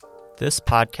This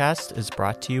podcast is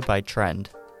brought to you by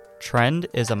Trend. Trend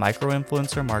is a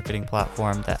micro-influencer marketing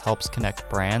platform that helps connect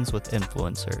brands with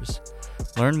influencers.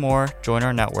 Learn more, join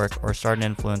our network, or start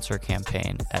an influencer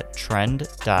campaign at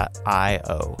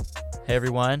trend.io. Hey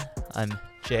everyone, I'm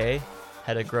Jay,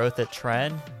 head of growth at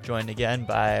Trend, joined again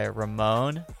by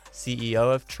Ramon,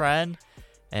 CEO of Trend,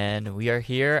 and we are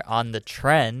here on the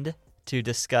Trend to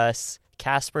discuss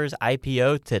Casper's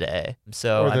IPO today.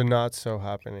 Or the not so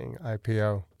happening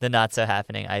IPO. The not so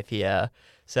happening IPO.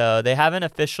 So they haven't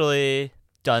officially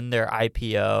done their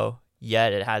IPO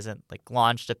yet. It hasn't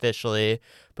launched officially,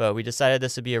 but we decided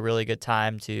this would be a really good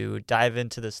time to dive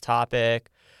into this topic,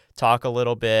 talk a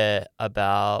little bit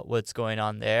about what's going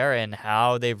on there and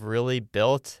how they've really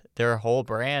built their whole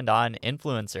brand on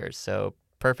influencers. So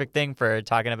perfect thing for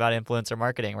talking about influencer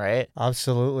marketing, right?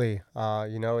 Absolutely.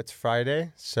 It's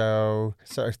Friday, so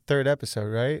it's our third episode,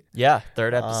 right? Yeah,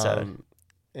 third episode.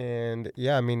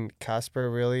 Casper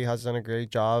really has done a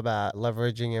great job at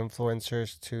leveraging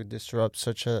influencers to disrupt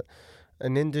such an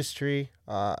industry.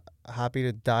 Happy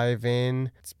to dive in.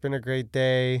 It's been a great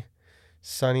day.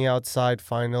 Sunny outside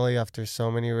finally after so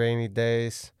many rainy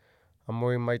days. I'm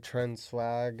wearing my Trend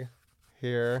swag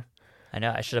here. I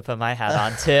know, I should have put my hat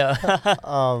on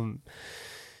too.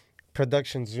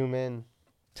 Production zoom in.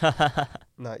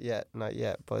 Not yet,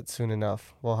 but soon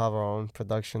enough. We'll have our own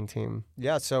production team.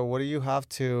 Yeah, so what do you have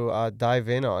to dive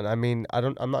in on? I mean,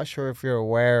 I'm not sure if you're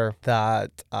aware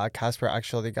that Casper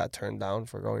actually got turned down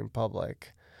for going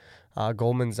public.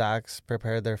 Goldman Sachs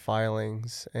prepared their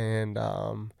filings, and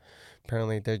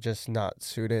apparently they're just not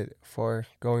suited for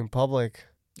going public.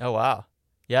 Oh, wow.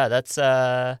 Yeah,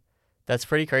 that's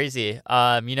pretty crazy.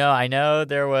 I know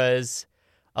there was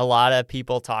a lot of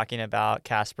people talking about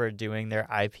Casper doing their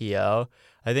IPO.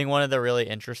 I think one of the really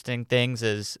interesting things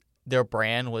is their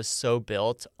brand was so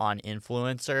built on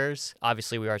influencers.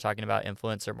 Obviously, we are talking about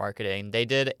influencer marketing. They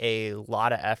did a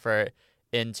lot of effort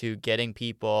into getting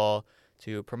people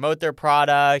to promote their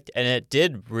product, and it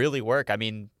did really work. I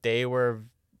mean,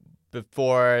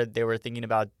 before they were thinking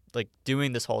about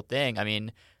doing this whole thing, I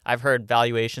mean, I've heard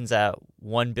valuations at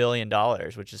 $1 billion,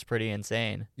 which is pretty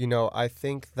insane. I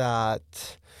think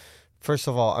that, first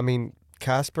of all,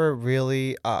 Casper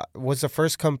really was the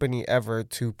first company ever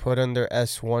to put on their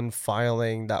S1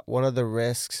 filing that one of the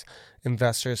risks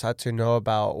investors had to know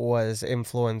about was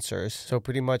influencers. So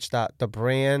pretty much that the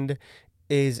brand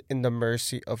is in the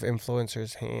mercy of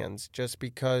influencers' hands just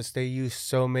because they use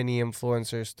so many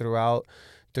influencers throughout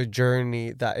the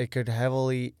journey that it could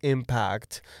heavily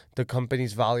impact the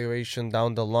company's valuation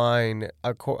down the line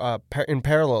in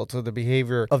parallel to the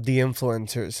behavior of the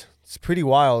influencers. It's pretty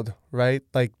wild, right?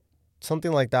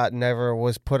 Something like that never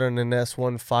was put on an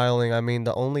S1 filing. I mean,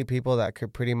 the only people that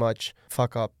could pretty much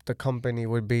fuck up the company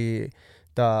would be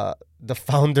the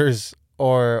founders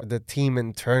or the team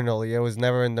internally. It was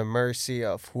never in the mercy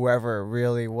of whoever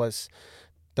really was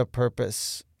the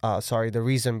the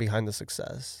reason behind the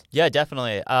success. Yeah,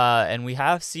 definitely. And we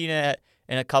have seen it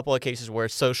in a couple of cases where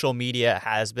social media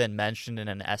has been mentioned in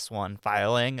an S1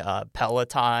 filing.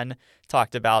 Peloton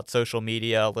talked about social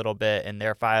media a little bit in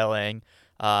their filing.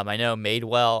 I know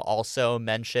Madewell also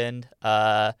mentioned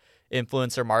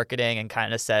influencer marketing and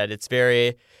kind of said it's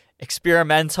very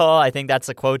experimental. I think that's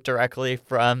a quote directly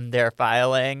from their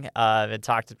filing. It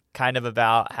talked kind of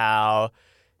about how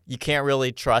you can't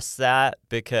really trust that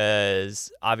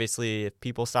because obviously if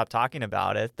people stop talking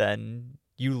about it, then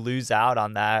you lose out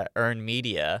on that earned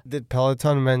media. Did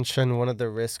Peloton mention one of the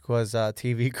risks was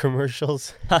TV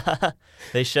commercials?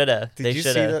 They should have.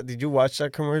 Did you watch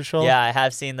that commercial? Yeah, I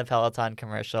have seen the Peloton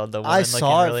commercial. The woman I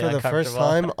saw really it for the first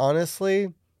time.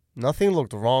 Honestly, nothing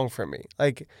looked wrong for me.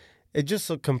 It just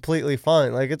looked completely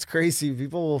fine. It's crazy.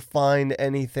 People will find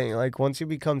anything. Once you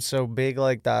become so big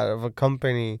like that of a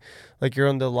company, you're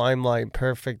on the limelight,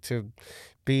 perfect to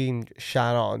being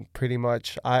shot on pretty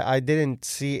much. I didn't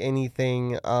see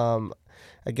anything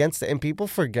against it. And people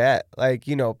forget,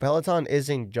 Peloton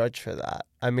isn't judged for that.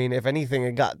 I mean, if anything,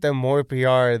 it got them more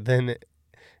PR than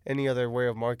any other way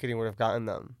of marketing would have gotten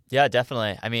them. Yeah,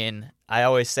 definitely. I mean, I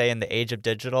always say in the age of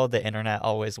digital, the internet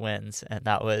always wins. And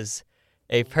that was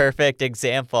a perfect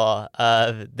example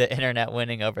of the internet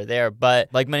winning over there. But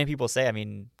like many people say, I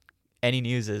mean, any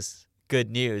news is good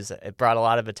news. It brought a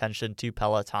lot of attention to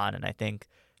Peloton, and I think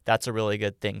that's a really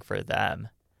good thing for them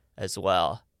as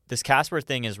well. This Casper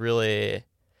thing is really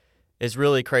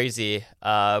crazy.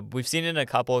 We've seen it in a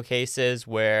couple of cases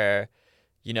where,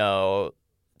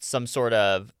 some sort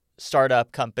of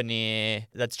startup company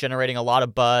that's generating a lot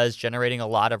of buzz, generating a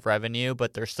lot of revenue,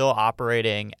 but they're still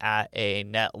operating at a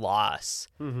net loss.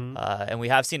 And we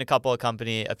have seen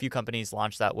a few companies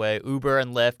launch that way. Uber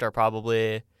and Lyft are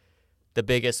probably the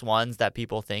biggest ones that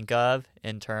people think of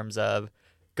in terms of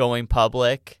going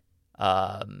public.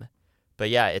 But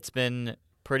yeah, it's been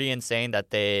pretty insane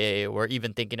that they were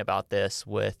even thinking about this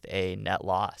with a net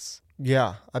loss.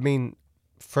 Yeah, I mean,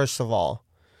 first of all,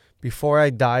 before I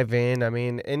dive in, I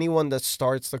mean, anyone that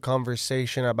starts the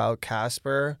conversation about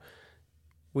Casper,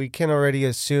 we can already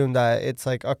assume that it's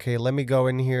like, okay, let me go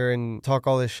in here and talk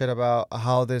all this shit about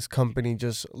how this company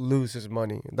just loses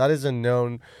money. That is a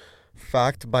known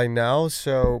fact by now.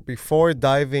 So before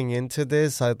diving into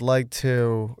this, I'd like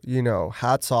to,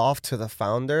 hats off to the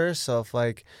founders of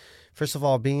like, first of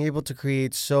all, being able to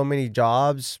create so many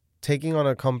jobs. Taking on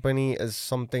a company is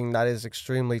something that is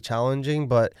extremely challenging,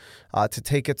 but to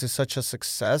take it to such a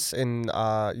success in,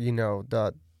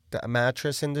 the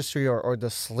mattress industry or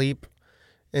the sleep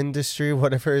industry,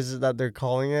 whatever it is that they're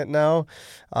calling it now.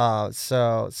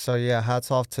 So yeah,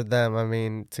 hats off to them. I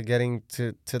mean, to getting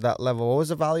to that level. What was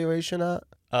the valuation at?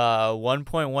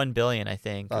 1.1 billion, I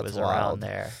think. That's it was wild. around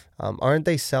there. Aren't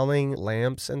they selling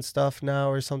lamps and stuff now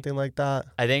or something like that?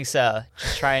 I think so.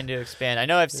 Just trying to expand. I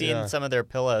know I've seen some of their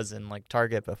pillows in like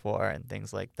Target before and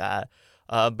things like that.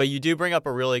 But you do bring up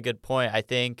a really good point. I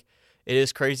think it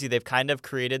is crazy. They've kind of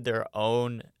created their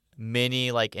own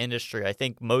mini like industry. I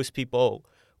think most people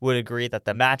would agree that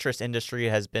the mattress industry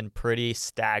has been pretty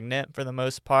stagnant for the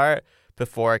most part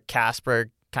before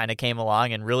Casper kind of came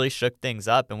along and really shook things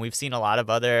up. And we've seen a lot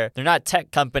of they're not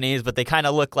tech companies, but they kind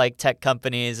of look like tech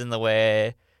companies in the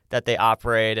way that they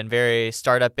operate and very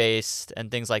startup based and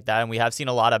things like that. And we have seen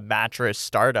a lot of mattress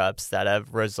startups that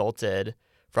have resulted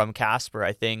from Casper.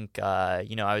 I think, I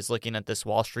was looking at this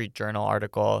Wall Street Journal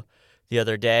article the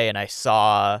other day and I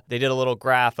saw they did a little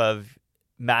graph of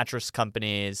mattress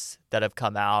companies that have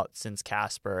come out since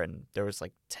Casper. And there was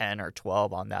like 10 or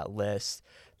 12 on that list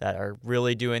that are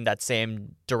really doing that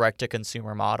same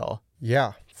direct-to-consumer model.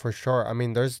 Yeah, for sure. I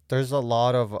mean, there's a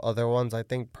lot of other ones. I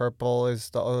think Purple is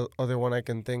the other one I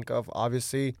can think of.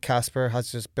 Obviously, Casper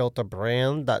has just built a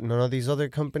brand that none of these other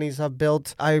companies have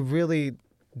built. I really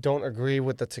don't agree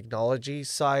with the technology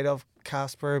side of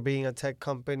Casper being a tech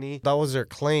company. That was their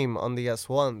claim on the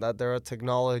S1, that they're a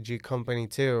technology company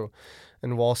too.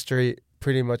 And Wall Street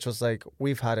pretty much was like,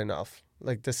 we've had enough.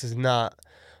 Like, this is not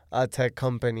a tech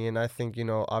company. And I think,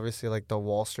 obviously like the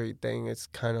Wall Street thing, it's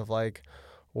kind of like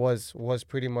was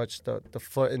pretty much the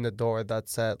foot in the door that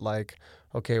said like,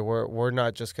 okay, we're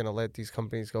not just going to let these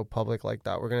companies go public like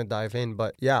that. We're going to dive in.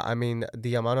 But yeah, I mean,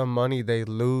 the amount of money they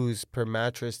lose per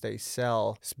mattress they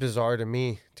sell is bizarre to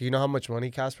me. Do you know how much money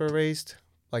Casper raised,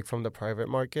 like from the private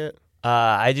market?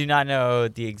 I do not know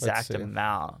the exact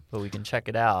amount, but we can check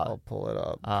it out. I'll pull it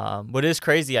up. What is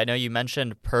crazy, I know you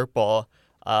mentioned Purple.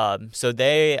 So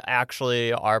they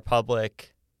actually are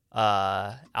public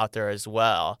out there as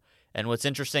well. And what's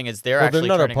interesting is they're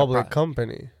not a public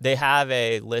company. They have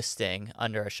a listing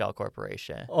under a shell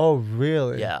corporation. Oh,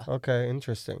 really? Yeah. Okay,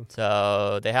 interesting.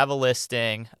 So they have a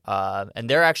listing, and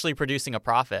they're actually producing a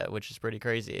profit, which is pretty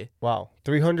crazy. Wow.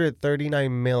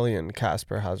 $339 million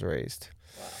Casper has raised.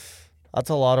 Wow. That's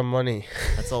a lot of money.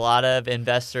 That's a lot of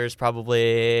investors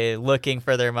probably looking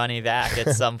for their money back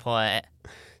at some point.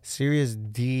 Series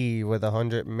D with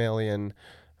 $100 million.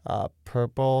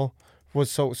 Purple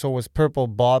was was Purple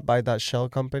bought by that shell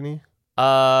company?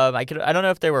 I don't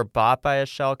know if they were bought by a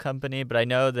shell company, but I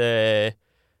know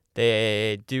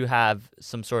they do have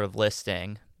some sort of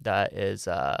listing that is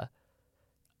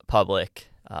public.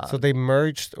 So they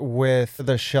merged with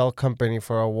the shell company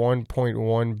for a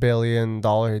 $1.1 billion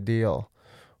deal,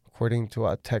 according to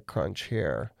TechCrunch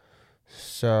here.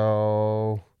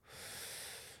 So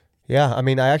yeah, I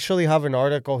mean, I actually have an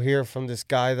article here from this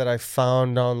guy that I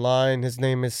found online. His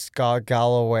name is Scott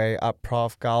Galloway at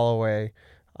Prof Galloway,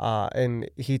 and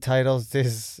he titles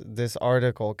this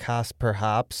article "Cast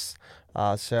Perhaps."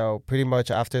 So pretty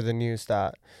much after the news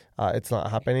that it's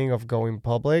not happening of going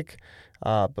public,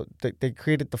 but they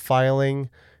created the filing,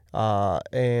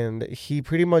 and he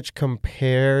pretty much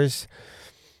compares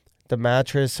the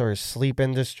mattress or sleep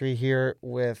industry here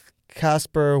with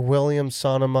Casper,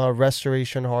 Williams-Sonoma,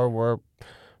 Restoration Hardware,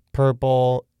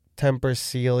 Purple, Tempur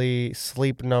Sealy,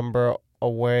 Sleep Number,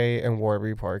 Away, and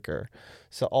Warby Parker.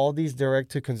 So all these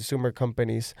direct-to-consumer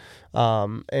companies,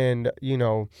 and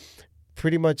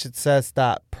pretty much it says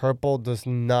that Purple does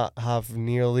not have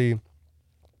nearly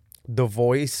the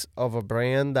voice of a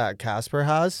brand that Casper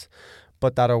has,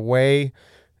 but that Away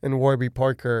and Warby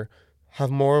Parker have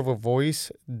more of a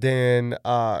voice than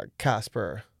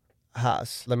Casper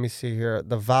has. Let me see here.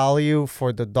 The value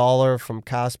for the dollar from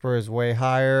Casper is way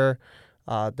higher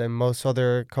than most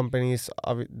other companies.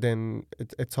 Then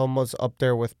it's almost up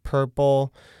there with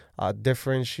Purple.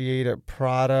 Differentiated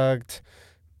product,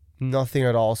 nothing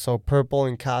at all. So Purple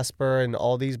and Casper and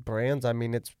all these brands, I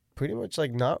mean, it's pretty much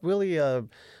like not really a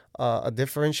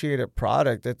differentiated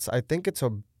product. I think it's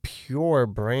a pure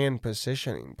brand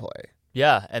positioning play.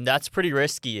 Yeah, and that's pretty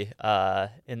risky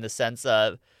in the sense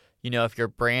of, if your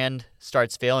brand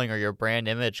starts failing or your brand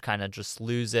image kind of just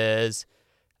loses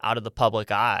out of the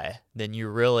public eye, then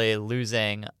you're really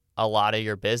losing a lot of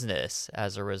your business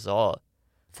as a result.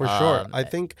 For sure.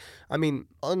 I mean,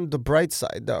 on the bright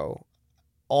side, though,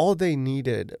 all they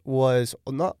needed was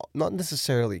not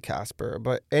necessarily Casper,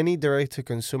 but any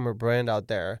direct-to-consumer brand out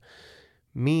there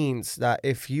means that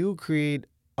if you create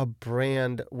a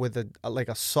brand with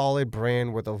a solid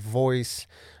brand with a voice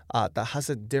that has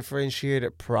a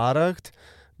differentiated product,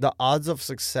 the odds of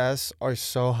success are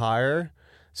so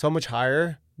much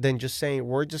higher than just saying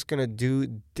we're just gonna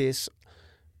do this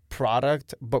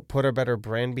product but put a better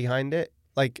brand behind it.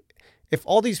 Like, if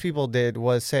all these people did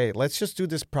was say, let's just do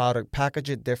this product, package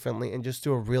it differently, and just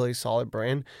do a really solid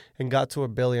brand and got to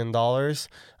 $1 billion,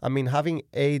 I mean, having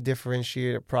a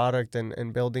differentiated product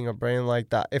and building a brand like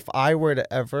that, if I were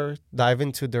to ever dive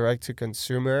into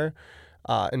direct-to-consumer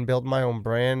and build my own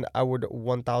brand, I would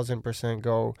 1,000%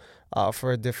 go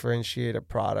for a differentiated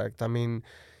product. I mean,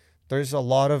 there's a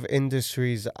lot of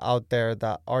industries out there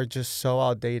that are just so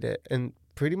outdated, and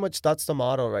pretty much that's the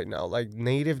model right now. Like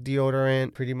native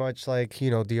deodorant, pretty much like,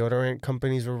 deodorant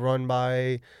companies were run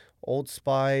by Old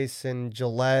Spice and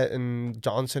Gillette and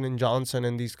Johnson & Johnson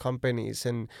and these companies,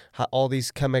 and all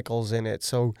these chemicals in it.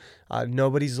 So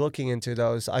nobody's looking into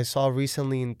those. I saw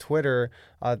recently in Twitter,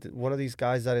 one of these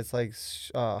guys that is like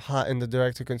hot in the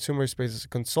direct-to-consumer space as a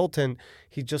consultant,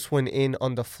 he just went in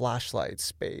on the flashlight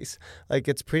space. Like,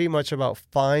 it's pretty much about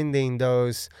finding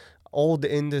those old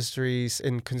industries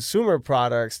and consumer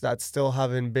products that still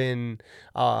haven't been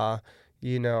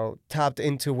tapped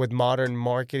into with modern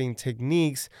marketing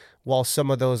techniques, while some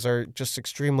of those are just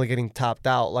extremely getting tapped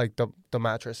out, like the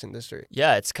mattress industry.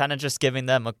 Yeah, it's kind of just giving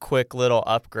them a quick little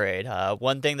upgrade.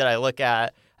 One thing that I look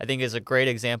at, I think, is a great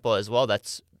example as well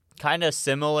that's kind of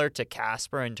similar to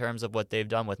Casper in terms of what they've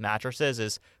done with mattresses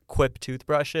is Quip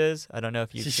toothbrushes. I don't know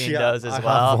if you've seen those as well.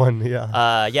 I have one,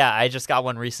 yeah. Yeah, I just got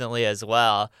one recently as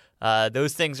well.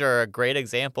 Those things are a great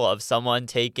example of someone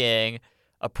taking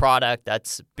a product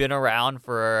that's been around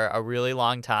for a really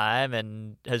long time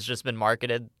and has just been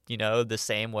marketed, the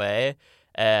same way.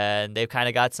 And they've kind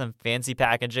of got some fancy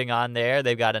packaging on there.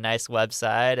 They've got a nice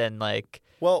website and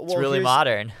it's really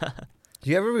modern. Do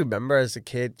you ever remember as a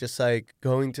kid just like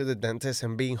going to the dentist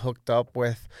and being hooked up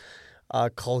with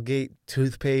Colgate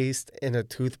toothpaste and a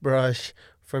toothbrush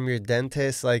from your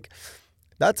dentist? Like,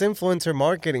 that's influencer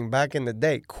marketing back in the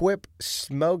day. Quip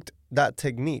smoked that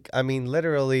technique. I mean,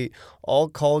 literally, all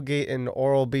Colgate and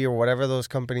Oral-B or whatever those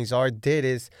companies are did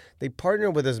is they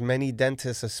partnered with as many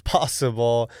dentists as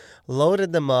possible,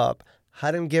 loaded them up,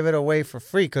 had them give it away for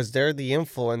free because they're the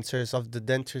influencers of the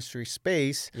dentistry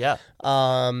space. Yeah.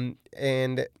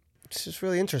 And it's just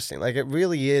really interesting. Like, it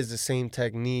really is the same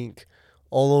technique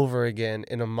all over again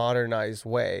in a modernized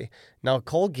way. Now,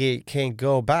 Colgate can't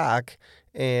go back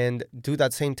and do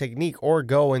that same technique or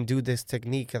go and do this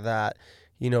technique that,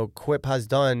 Quip has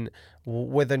done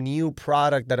with a new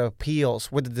product that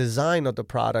appeals, with the design of the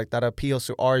product that appeals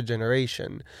to our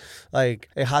generation. Like,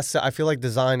 it has to, I feel like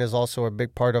design is also a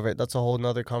big part of it. That's a whole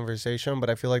nother conversation, but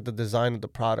I feel like the design of the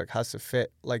product has to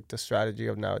fit like the strategy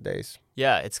of nowadays.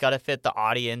 Yeah, it's got to fit the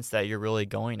audience that you're really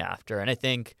going after. And I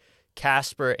think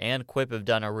Casper and Quip have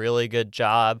done a really good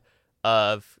job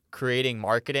of creating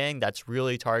marketing that's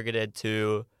really targeted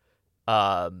to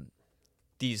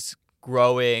these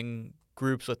growing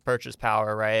groups with purchase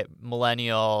power, right?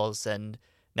 Millennials, and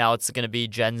now it's going to be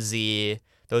Gen Z.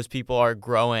 Those people are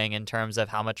growing in terms of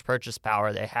how much purchase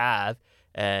power they have.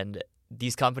 And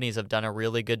these companies have done a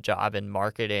really good job in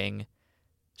marketing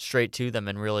straight to them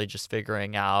and really just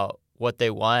figuring out what they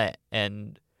want.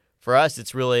 And for us,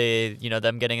 it's really,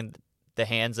 them getting in the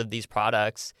hands of these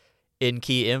products in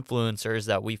key influencers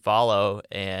that we follow.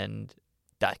 And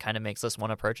that kind of makes us want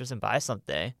to purchase and buy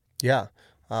something. Yeah.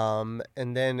 And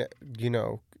then,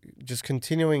 just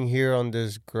continuing here on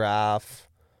this graph,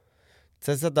 it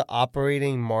says that the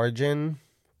operating margin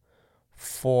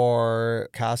for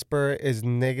Casper is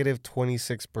negative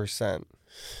 26%.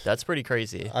 That's pretty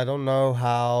crazy. I don't know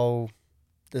how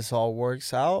this all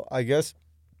works out. I guess,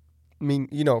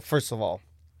 first of all,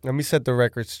 let me set the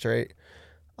record straight.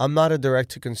 I'm not a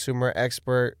direct-to-consumer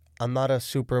expert. I'm not a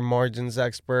super margins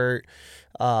expert,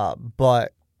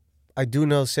 but I do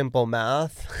know simple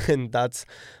math, and that's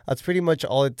pretty much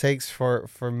all it takes for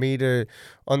me to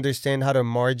understand how to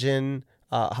margin.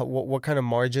 What kind of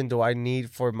margin do I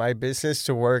need for my business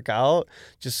to work out?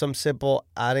 Just some simple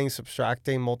adding,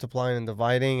 subtracting, multiplying, and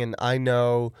dividing, and I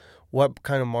know what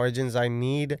kind of margins I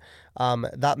need.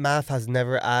 That math has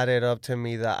never added up to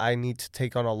me that I need to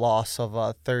take on a loss of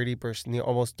 30%,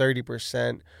 almost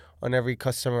 30% on every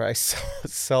customer I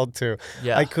sell to.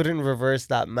 Yeah. I couldn't reverse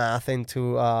that math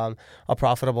into a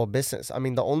profitable business. I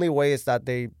mean, the only way is that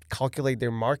they calculate their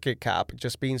market cap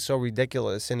just being so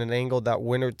ridiculous in an angle that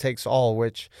winner takes all,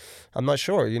 which I'm not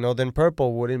sure. Then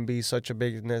Purple wouldn't be such a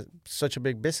big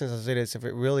business as it is if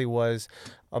it really was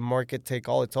a market take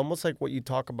all. It's almost like what you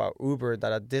talk about Uber,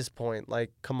 that at this point,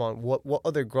 like, come on, what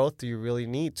other growth do you really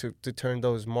need to turn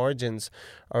those margins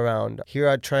around? Here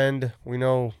at Trend, we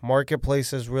know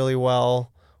marketplaces really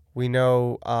well. We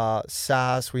know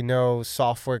SaaS, we know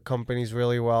software companies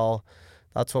really well.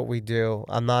 That's what we do.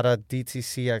 I'm not a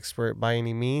DTC expert by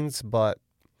any means, but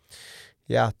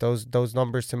yeah, those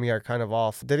numbers to me are kind of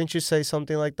off. Didn't you say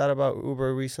something like that about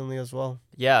Uber recently as well?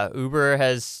 Yeah, Uber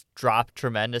has dropped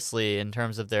tremendously in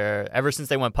terms of ever since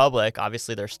they went public,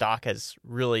 obviously their stock has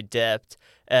really dipped.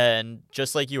 And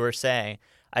just like you were saying,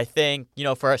 I think,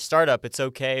 for a startup, it's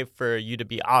okay for you to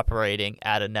be operating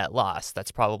at a net loss.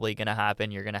 That's probably going to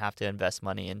happen. You're going to have to invest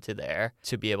money into there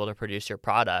to be able to produce your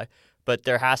product. But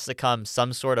there has to come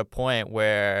some sort of point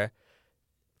where,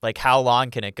 like, how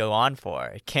long can it go on for?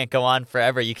 It can't go on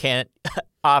forever. You can't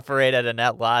operate at a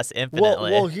net loss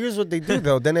infinitely. Well, here's what they do,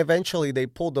 though. Then eventually they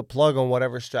pull the plug on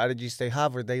whatever strategies they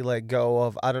have, or they let go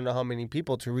of I don't know how many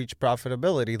people to reach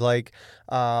profitability. Like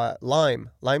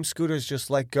Lime Scooters just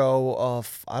let go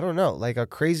of, I don't know, like a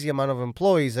crazy amount of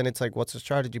employees. And it's like, what's the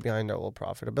strategy behind that? Well,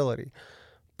 profitability.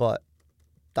 But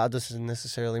that doesn't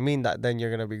necessarily mean that then you're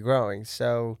going to be growing.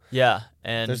 So yeah,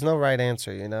 and there's no right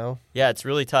answer, Yeah, it's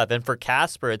really tough. And for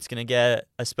Casper, it's going to get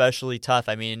especially tough.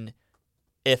 I mean,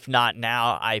 if not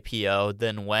now IPO,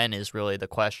 then when is really the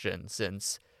question,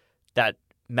 since that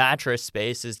mattress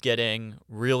space is getting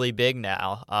really big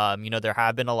now. There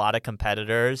have been a lot of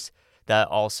competitors that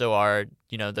also are,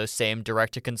 those same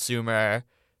direct-to-consumer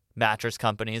mattress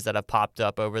companies that have popped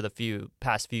up over the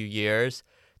past few years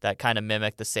that kind of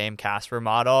mimic the same Casper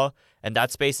model. And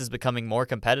that space is becoming more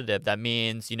competitive. That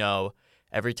means,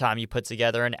 every time you put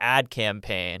together an ad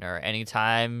campaign, or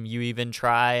anytime you even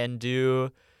try and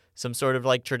do some sort of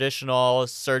like traditional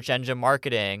search engine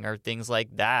marketing or things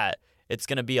like that, it's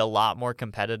going to be a lot more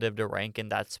competitive to rank in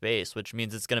that space, which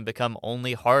means it's going to become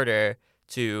only harder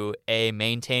to A,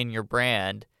 maintain your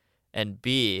brand, and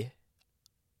B,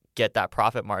 get that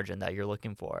profit margin that you're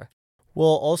looking for. Well,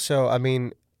 also, I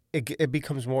mean, it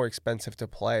becomes more expensive to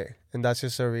play, and that's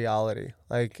just a reality.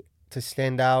 Like, to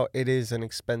stand out, it is an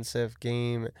expensive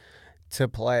game to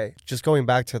play. Just going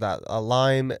back to that,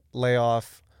 Lime laid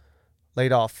off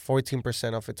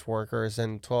 14% of its workers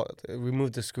and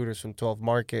removed the scooters from 12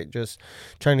 market, just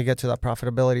trying to get to that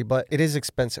profitability. But it is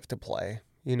expensive to play.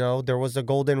 There was a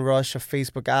golden rush of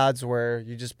Facebook ads where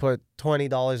you just put $20,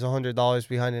 $100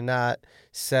 behind an ad,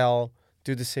 sell,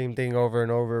 do the same thing over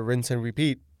and over, rinse and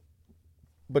repeat.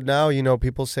 But now,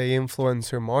 people say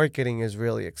influencer marketing is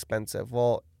really expensive.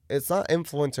 Well, it's not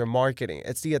influencer marketing.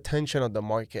 It's the attention of the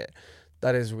market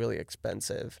that is really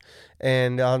expensive.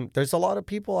 And there's a lot of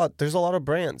people there's a lot of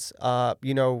brands.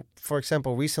 For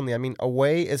example, recently,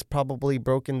 Away is probably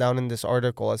broken down in this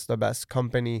article as the best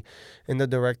company in the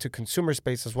direct-to-consumer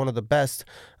space, as one of the best.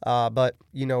 But,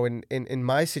 in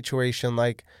my situation,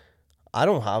 like, I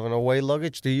don't have an Away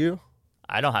luggage. Do you?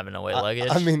 I don't have an Away luggage.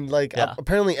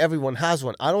 Apparently everyone has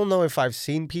one. I don't know if I've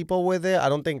seen people with it. I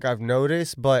don't think I've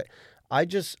noticed, but I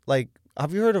just, like,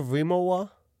 have you heard of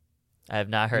Rimowa? I have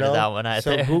not heard of that one either.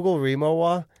 So Google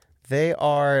Rimowa. They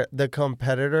are the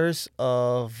competitors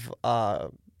of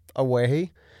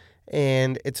Away,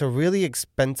 and it's a really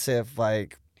expensive,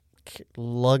 like,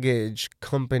 luggage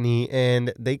company,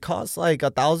 and they cost like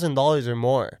 $1,000 or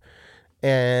more.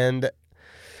 And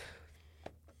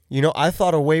I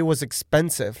thought Away was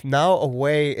expensive. Now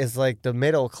Away is like the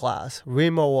middle class.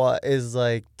 Rimowa is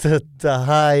like the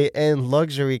high-end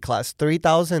luxury class.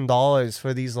 $3,000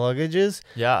 for these luggages.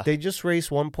 Yeah. They just raised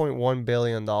 $1.1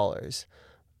 billion.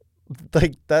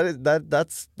 Like,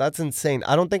 that's insane.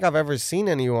 I don't think I've ever seen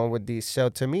anyone with these. So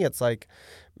to me, it's like,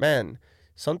 man,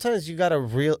 sometimes you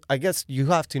gotta I guess you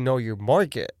have to know your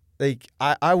market. Like,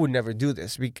 I would never do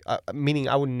this. Meaning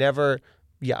I would never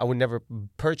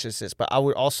purchase this, but I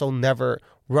would also never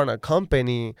run a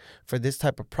company for this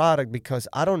type of product because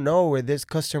I don't know where this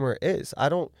customer is. I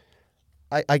don't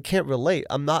I can't relate.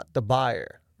 I'm not the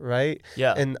buyer, right?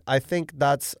 Yeah. And I think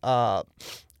that's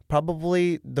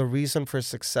probably the reason for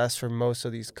success for most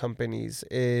of these companies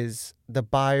is the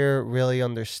buyer really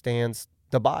understands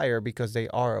the buyer because they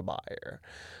are a buyer.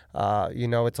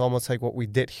 It's almost like what we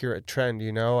did here at Trend.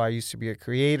 I used to be a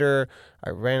creator.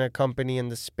 I ran a company in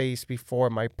the space before.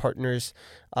 My partners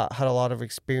had a lot of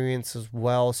experience as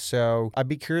well. So I'd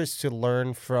be curious to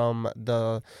learn from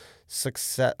the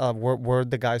success where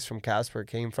the guys from Casper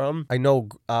came from. I know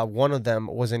one of them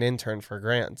was an intern for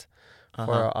Grant,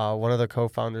 for one of the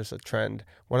co-founders of Trend.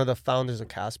 One of the founders of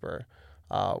Casper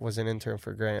was an intern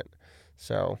for Grant.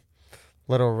 So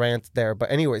little rant there.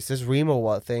 But anyways, this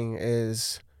Rimowa thing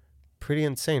is pretty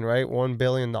insane, right? $1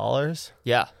 billion.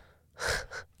 Yeah.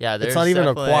 Yeah. It's not even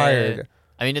acquired.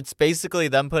 I mean, it's basically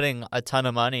them putting a ton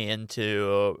of money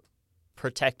into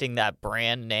protecting that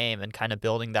brand name and kind of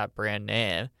building that brand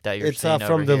name that you're seeing over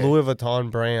from the here. Louis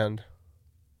Vuitton brand.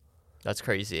 That's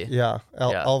crazy. Yeah.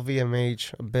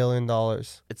 LVMH, $1 billion.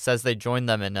 It says they joined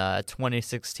them in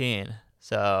 2016.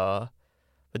 So,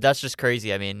 but that's just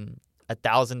crazy. I mean,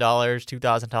 $1,000,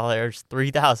 $2,000,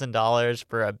 $3,000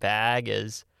 for a bag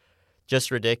is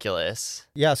just ridiculous.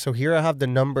 Yeah, so here I have the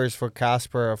numbers for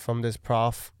Casper from this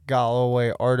Prof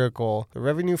Galloway article. The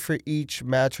revenue for each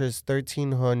mattress,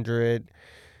 $1,300.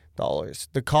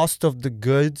 The cost of the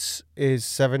goods is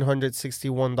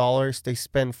 $761. They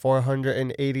spend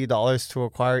 $480 to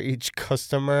acquire each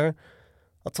customer.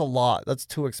 That's a lot. That's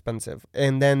too expensive.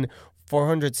 And then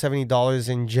 $470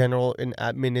 in general and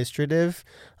administrative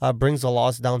brings the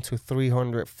loss down to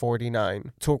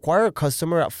 $349. To acquire a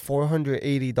customer at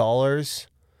 $480,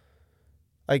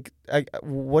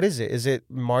 what is it? Is it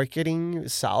marketing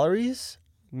salaries?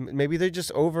 Maybe they're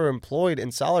just overemployed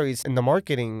in salaries in the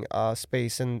marketing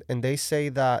space. And they say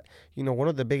that, one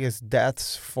of the biggest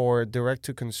deaths for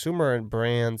direct-to-consumer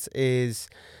brands is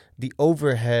the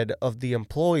overhead of the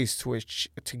employees to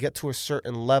get to a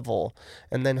certain level,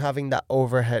 and then having that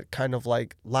overhead kind of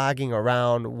like lagging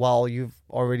around while you've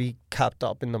already capped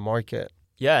up in the market.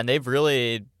 Yeah, and they've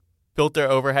really built their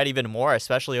overhead even more,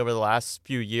 especially over the last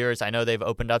few years. I know they've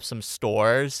opened up some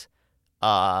stores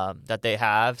that they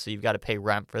have, so you've got to pay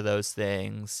rent for those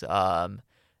things and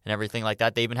everything like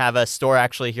that. They even have a store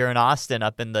actually here in Austin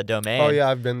up in the Domain. Oh yeah,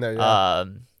 I've been there. Yeah.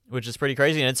 Which is pretty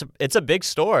crazy, and it's a big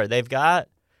store. They've got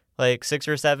like 6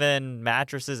 or 7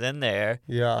 mattresses in there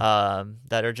that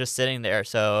are just sitting there.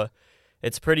 So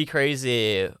it's pretty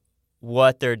crazy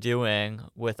what they're doing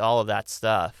with all of that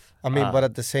stuff. I mean, but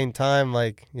at the same time,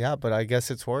 but I guess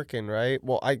it's working, right?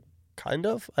 Well, I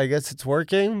guess it's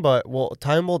working, but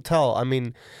time will tell. I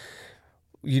mean,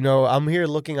 I'm here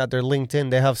looking at their LinkedIn.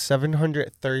 They have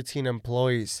 713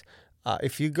 employees.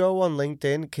 If you go on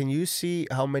LinkedIn, can you see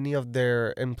how many of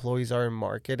their employees are in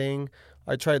marketing?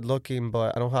 I tried looking,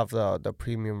 but I don't have the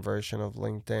premium version of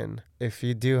LinkedIn. If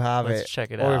you do have Let's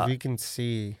check it out. Or if you can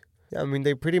see. Yeah, I mean,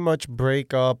 they pretty much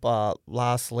break up,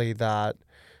 lastly, that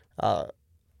a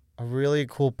really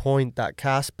cool point that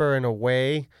Casper, in a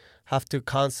way, have to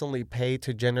constantly pay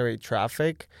to generate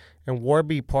traffic. And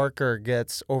Warby Parker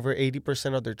gets over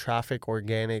 80% of their traffic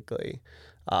organically,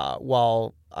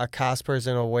 while Casper's,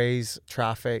 in a ways,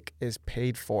 traffic is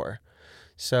paid for.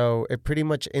 So it pretty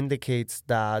much indicates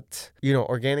that,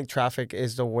 organic traffic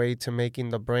is the way to making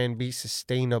the brand be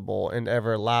sustainable and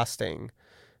everlasting.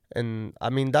 And I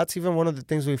mean, that's even one of the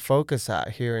things we focus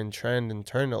at here in Trend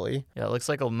internally. Yeah, it looks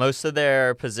like most of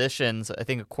their positions, I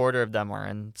think a quarter of them are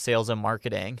in sales and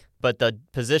marketing. But the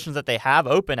positions that they have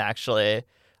open, actually,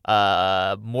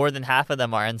 more than half of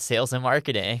them are in sales and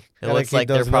marketing. It looks like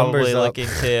they're probably looking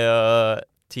to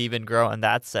even grow in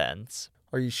that sense.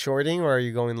 Are you shorting or are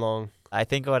you going long? I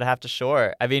think I would have to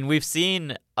short. I mean, we've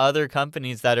seen other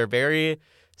companies that are very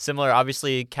similar.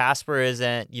 Obviously, Casper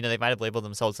isn't, they might have labeled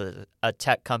themselves as a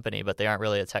tech company, but they aren't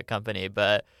really a tech company.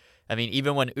 But, I mean,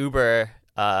 even when Uber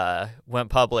went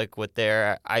public with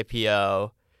their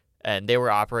IPO and they were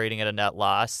operating at a net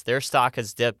loss, their stock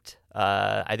has dipped,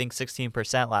 I think,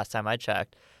 16% last time I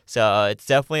checked. So it's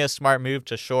definitely a smart move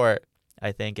to short,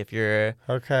 I think, if you're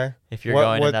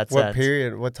going in that sense. What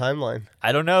period? What timeline?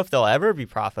 I don't know if they'll ever be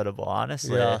profitable,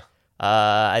 honestly. Yeah.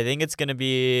 I think it's going to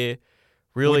be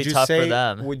really tough for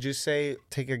them. Would you say,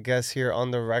 take a guess here on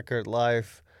the record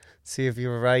live, see if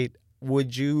you're right,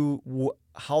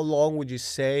 how long would you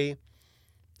say,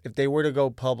 if they were to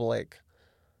go public,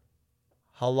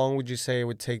 how long would you say it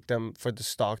would take them for the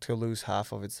stock to lose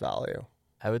half of its value?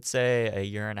 I would say a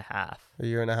year and a half. A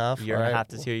year and a half? A year and a half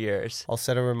to 2 years. I'll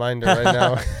set a reminder right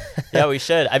now. Yeah, we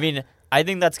should. I mean, I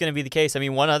think that's going to be the case. I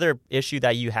mean, one other issue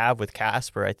that you have with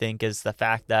Casper, I think, is the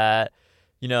fact that,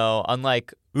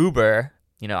 unlike Uber,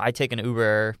 I take an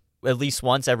Uber at least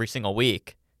once every single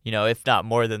week, if not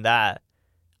more than that.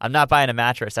 I'm not buying a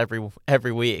mattress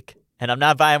every week, and I'm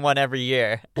not buying one every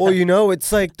year. Well,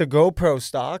 it's like the GoPro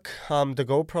stock. The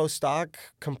GoPro stock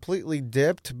completely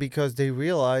dipped because they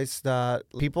realized that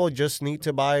people just need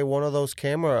to buy one of those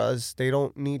cameras. They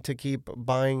don't need to keep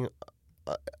buying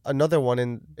another one,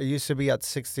 and it used to be at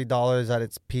 $60. At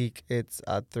its peak, it's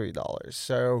at $3.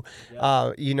 So,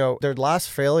 their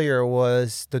last failure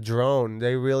was the drone.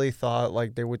 They really thought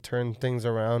like they would turn things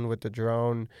around with the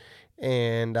drone,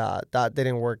 and that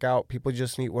didn't work out. People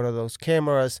just need one of those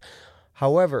cameras.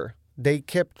 However, they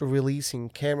kept releasing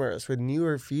cameras with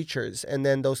newer features, and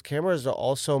then those cameras are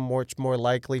also much more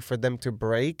likely for them to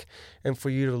break and for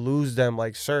you to lose them,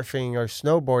 like surfing or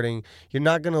snowboarding. You're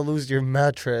not going to lose your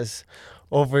mattress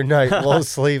overnight while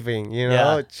sleeping.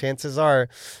 Chances are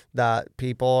that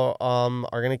people are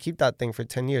going to keep that thing for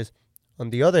 10 years. On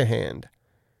the other hand,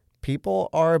 people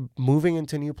are moving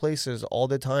into new places all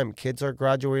the time. Kids are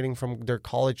graduating from their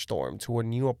college dorm to a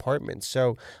new apartment.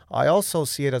 So I also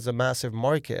see it as a massive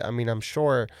market. I mean, I'm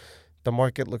sure the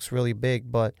market looks really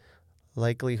big, but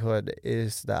likelihood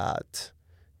is that,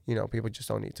 people just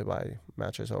don't need to buy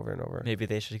mattress over and over. Maybe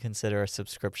they should consider a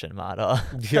subscription model.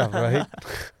 Yeah, right?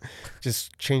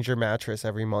 Just change your mattress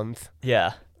every month.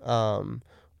 Yeah.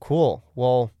 Cool.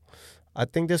 Well, I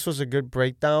think this was a good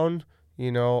breakdown.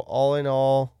 All in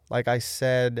all, like I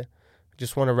said,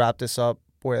 just want to wrap this up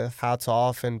with hats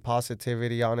off and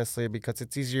positivity, honestly, because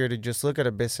it's easier to just look at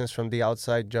a business from the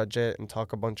outside, judge it, and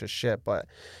talk a bunch of shit. But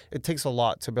it takes a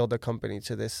lot to build a company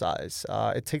to this size.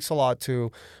 It takes a lot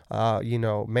to,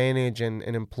 manage and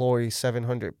employ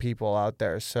 700 people out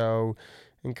there. So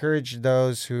encourage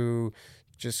those who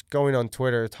just going on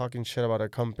Twitter, talking shit about a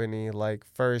company, like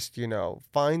first,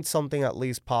 find something at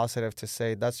least positive to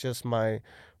say. That's just my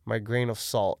grain of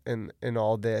salt in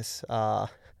all this.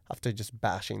 After just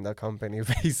bashing the company,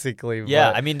 basically.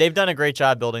 Yeah, I mean, they've done a great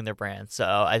job building their brand. So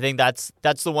I think that's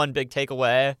the one big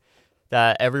takeaway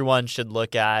that everyone should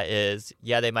look at is,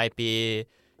 they might be,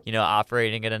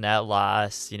 operating at a net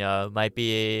loss. It might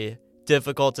be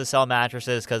difficult to sell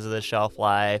mattresses because of the shelf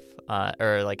life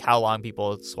or like how long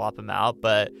people swap them out.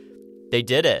 But they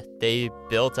did it. They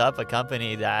built up a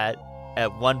company that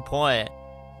at one point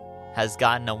has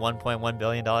gotten a $1.1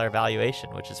 billion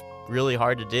valuation, which is really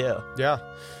hard to do. Yeah,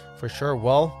 for sure.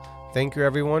 Well, thank you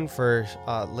everyone for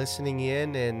listening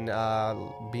in and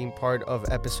being part of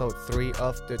episode 3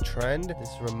 of The Trend. This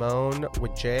is Ramon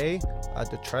with Jay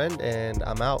at The Trend, and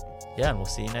I'm out. Yeah, and we'll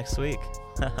see you next week.